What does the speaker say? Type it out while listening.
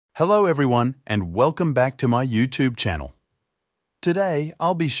Hello everyone and welcome back to my YouTube channel. Today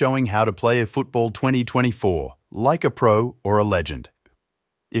I'll be showing how to play Efootball 2024 like a pro or a legend.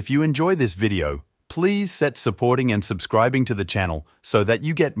 If you enjoy this video, please set supporting and subscribing to the channel so that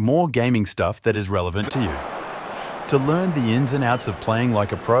you get more gaming stuff that is relevant to you. To learn the ins and outs of playing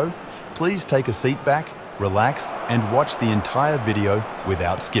like a pro, please take a seat back, relax and watch the entire video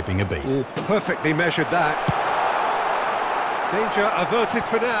without skipping a beat. Oh, perfectly measured that. Danger averted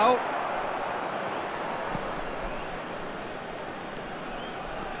for now.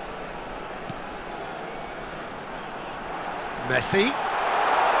 Messi.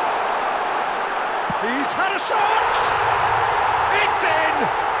 He's had a shot! It's in!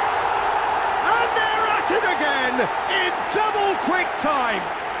 And they're at it again in double quick time.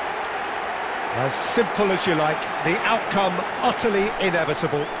 As simple as you like, the outcome utterly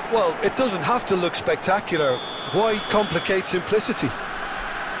inevitable. Well, it doesn't have to look spectacular. Why complicate simplicity?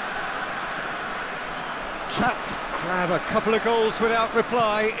 Trapped. Grab a couple of goals without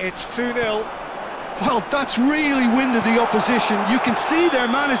reply. It's 2-0. Well, that's really winded the opposition. You can see their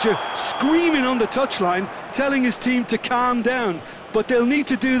manager screaming on the touchline, telling his team to calm down. But they'll need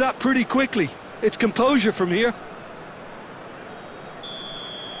to do that pretty quickly. It's composure from here.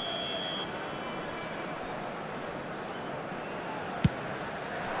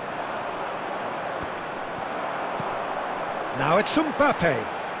 Now it's Mbappe.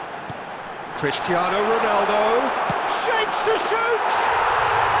 Cristiano Ronaldo. Shapes to shoot!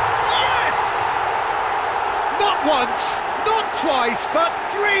 Yes! Not once, not twice, but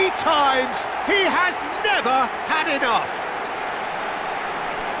 3 times. He has never had enough.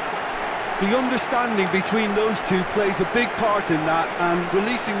 The understanding between those two plays a big part in that, and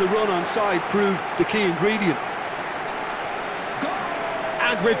releasing the run on side proved the key ingredient.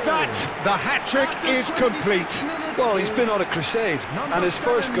 And with that, the hat-trick is complete. Well, he's been on a crusade, and his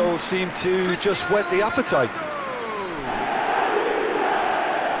first goal seemed to just whet the appetite.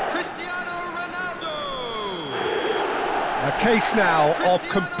 Cristiano Ronaldo. A case now of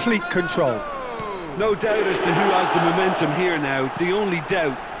complete control. No doubt as to who has the momentum here now. The only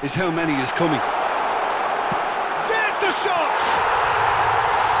doubt is how many is coming. There's the shot!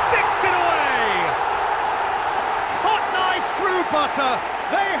 Sticks it away! Hot knife through butter.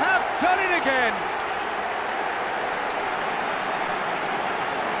 They have done it again.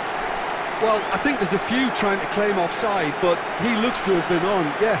 Well, I think there's a few trying to claim offside, but he looks to have been on.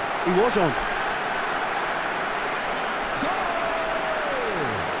 Yeah, he was on. Goal!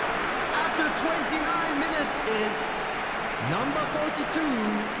 After 29 minutes is number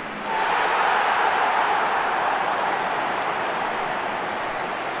 42.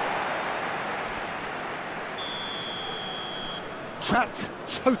 Trapped,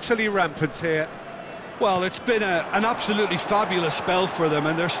 totally rampant here. Well, it's been an absolutely fabulous spell for them,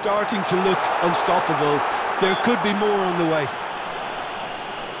 and they're starting to look unstoppable. There could be more on the way.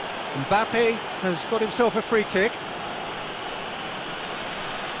 Mbappe has got himself a free kick.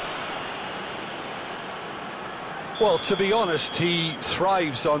 Well, to be honest, he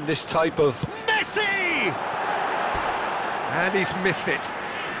thrives on this type of... Messi! And he's missed it.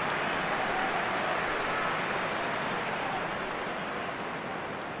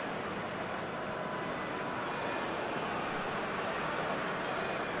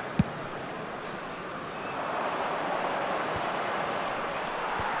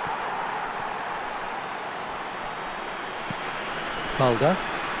 Balda.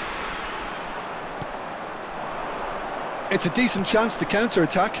 It's a decent chance to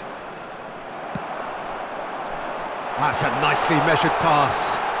counter-attack. That's a nicely measured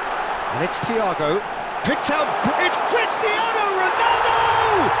pass. And it's Thiago. Picked out. It's Cristiano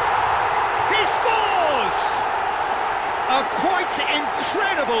Ronaldo! He scores! A quite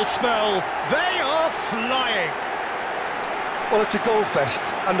incredible spell. They are flying. Well, it's a goal fest,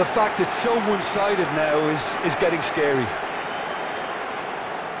 and the fact it's so one-sided now is getting scary.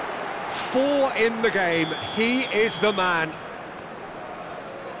 4 in the game, he is the man.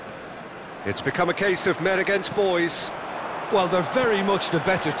 It's become a case of men against boys. Well, they're very much the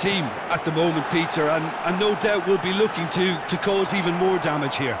better team at the moment, Peter, and no doubt will be looking to cause even more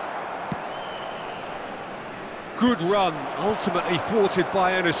damage here. Good run, ultimately thwarted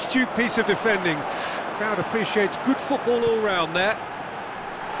by an astute piece of defending. Crowd appreciates good football all round there.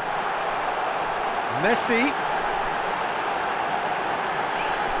 Messi.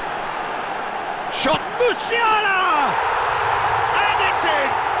 Shot, Musiala! And it's in!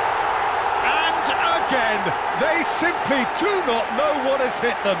 And again, they simply do not know what has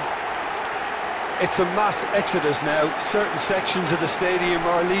hit them. It's a mass exodus now. Certain sections of the stadium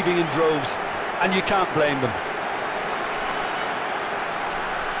are leaving in droves, and you can't blame them.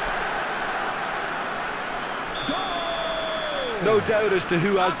 No doubt as to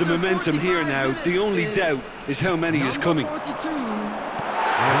who has the momentum here now. The only doubt is how many is coming. Number 42.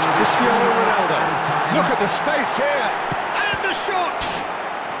 It's Cristiano Ronaldo. Look at the space here. And the shot!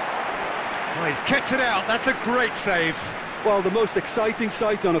 Oh, he's kept it out. That's a great save. Well, the most exciting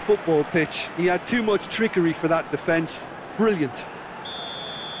sight on a football pitch. He had too much trickery for that defence. Brilliant.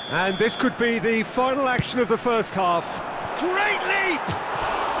 And this could be the final action of the first half. Great leap!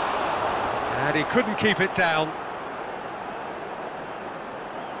 And he couldn't keep it down.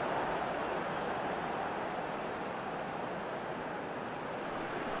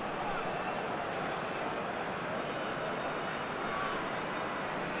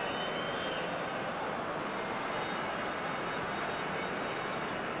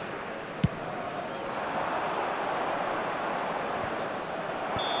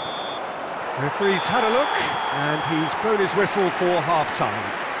 Referee's had a look, and he's blown his whistle for half-time.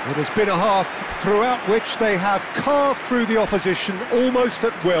 It has been a half throughout which they have carved through the opposition almost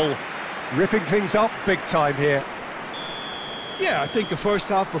at will, ripping things up big time here. Yeah, I think a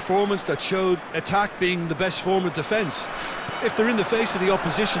first-half performance that showed attack being the best form of defence. If they're in the face of the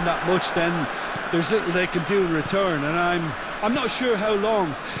opposition that much, then there's little they can do in return, and I'm not sure how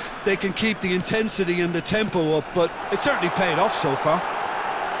long they can keep the intensity and the tempo up, but it certainly paid off so far.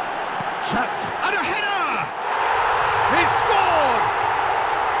 Trapped, and a header! He scored!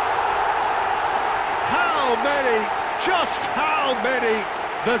 How many, just how many?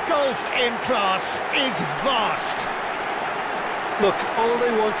 The gulf in class is vast. Look, all they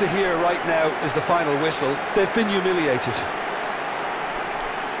want to hear right now is the final whistle. They've been humiliated.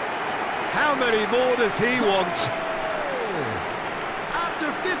 How many more does he want?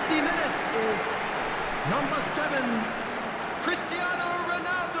 After 50 minutes is number 7, Cristiano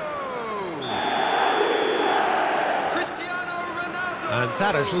Ronaldo. Cristiano Ronaldo. And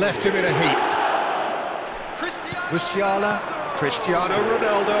that has left him in a heap. Cristiano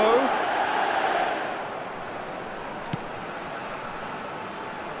Ronaldo.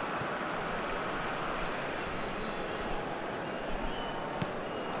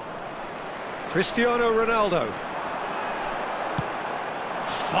 Cristiano Ronaldo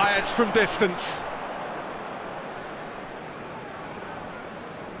fires from distance.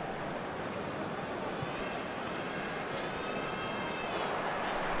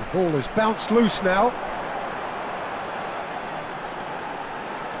 The ball is bounced loose now.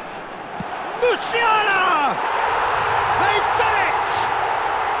 Musiala! They've done it!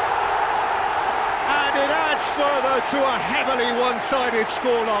 And it adds further to a heavily one-sided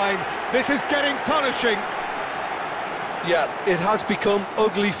scoreline. This is getting punishing. Yeah, it has become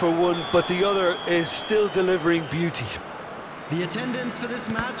ugly for one, but the other is still delivering beauty. The attendance for this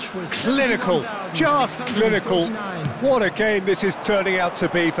match was Clinical, just clinical. What a game this is turning out to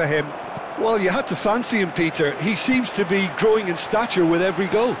be for him. Well, you had to fancy him, Peter. He seems to be growing in stature with every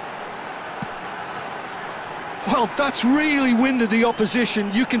goal. Well, that's really winded the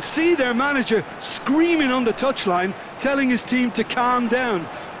opposition. You can see their manager screaming on the touchline, telling his team to calm down.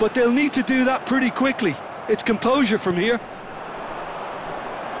 But they'll need to do that pretty quickly. It's composure from here.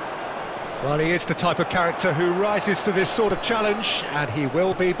 Well, he is the type of character who rises to this sort of challenge, and he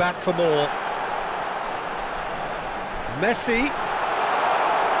will be back for more. Messi.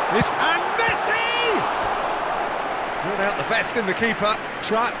 And Messi! Brought out the best in the keeper.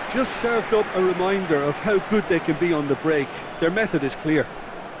 Trapp just served up a reminder of how good they can be on the break. Their method is clear.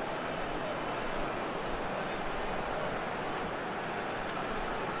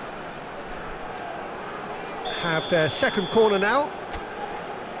 Have their second corner now.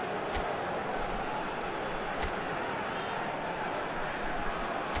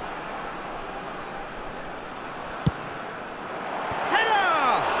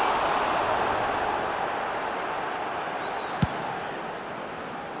 Header!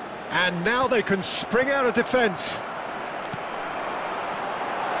 And now they can spring out of defence.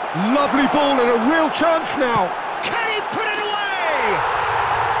 Lovely ball and a real chance now. Can he put it away?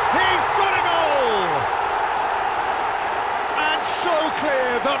 He's got a goal! And so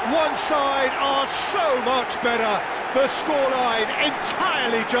clear that one side are so much better. The scoreline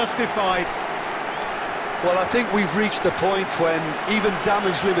entirely justified. Well, I think we've reached the point when even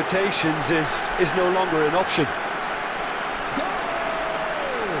damage limitations is no longer an option. Goal!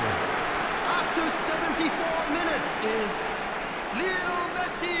 After 74 minutes is Lionel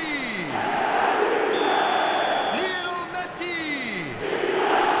Messi. Lionel Messi.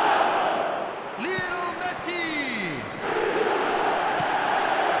 Lionel Messi.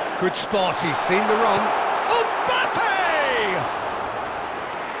 Good spot, he's seen the run. Mbappe!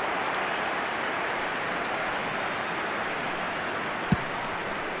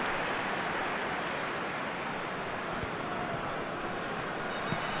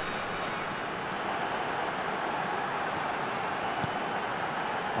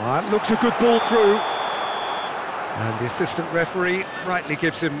 Looks a good ball through. And the assistant referee rightly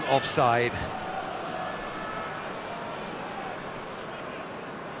gives him offside.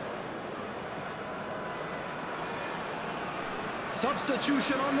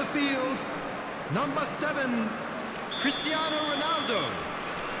 Substitution on the field. Number 7, Cristiano Ronaldo.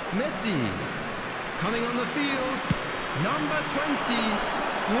 Messi. Coming on the field, number 20,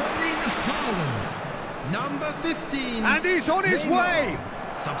 Erling Haaland. Number 15. And he's on his way!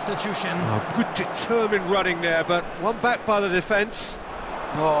 Substitution. Oh, good determined running there, but one back by the defence.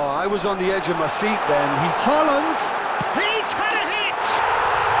 Oh, I was on the edge of my seat then. Haaland! He's had a hit!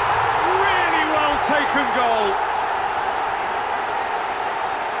 Really well taken goal.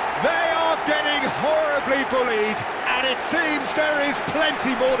 They are getting horribly bullied, and it seems there is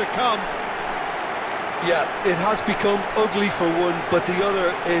plenty more to come. Yeah, it has become ugly for one, but the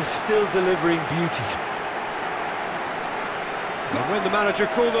other is still delivering beauty. And when the manager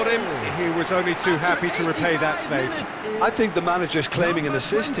called on him, he was only too happy to repay that fate. I think the manager's claiming an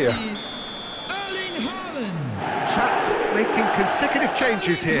assist here. Erling Haaland. Trapped, making consecutive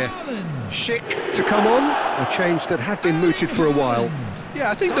changes here. Schick to come on, a change that had been mooted for a while. Yeah,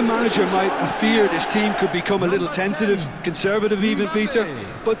 I think the manager might have feared his team could become a little tentative, conservative even, Peter,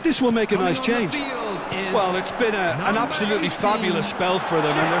 but this will make a nice change. Well, it's been an absolutely fabulous spell for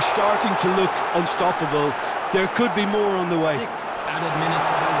them, and they're starting to look unstoppable. There could be more on the way. 6 added minutes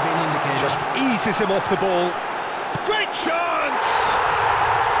has been indicated. Just eases him off the ball. Great chance!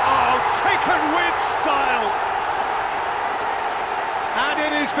 Oh, taken with style! And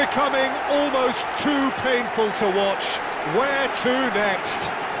it is becoming almost too painful to watch. Where to next?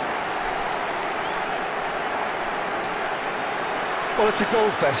 Well, it's a goal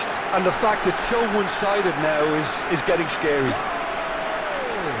fest, and the fact it's so one-sided now is getting scary.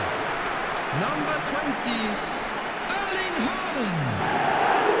 Number 20, Erling Haaland.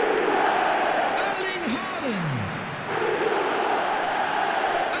 Erling Haaland.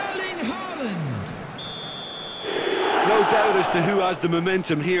 Erling Haaland. No doubt as to who has the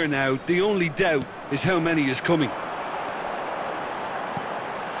momentum here now. The only doubt is how many is coming.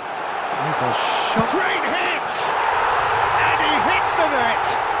 There's a shot. Great hit! And he hits the net!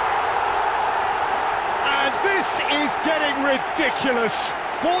 And this is getting ridiculous.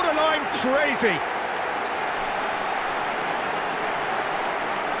 Borderline crazy.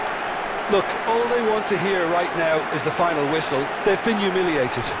 Look, all they want to hear right now is the final whistle. They've been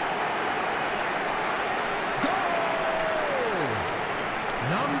humiliated. Goal!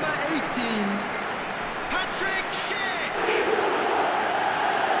 Number 18, Patrick Schick.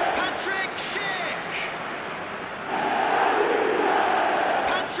 Patrick Schick.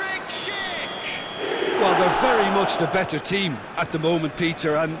 Patrick Schick. Well, they're very much the better team at the moment,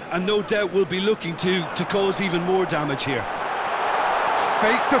 Peter, and no doubt will be looking to cause even more damage here.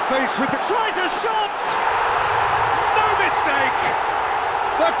 Face to face with the... Tries a shot! No mistake!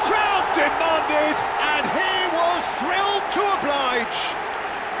 The crowd demanded, and he was thrilled to oblige.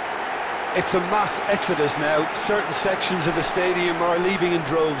 It's a mass exodus now. Certain sections of the stadium are leaving in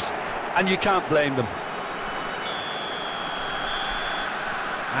droves, and you can't blame them.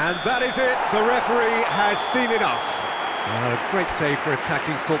 And that is it. The referee has seen enough. A great day for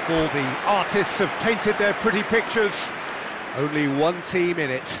attacking football. The artists have painted their pretty pictures. Only one team in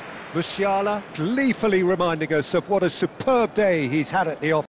it. Musiala gleefully reminding us of what a superb day he's had at the office.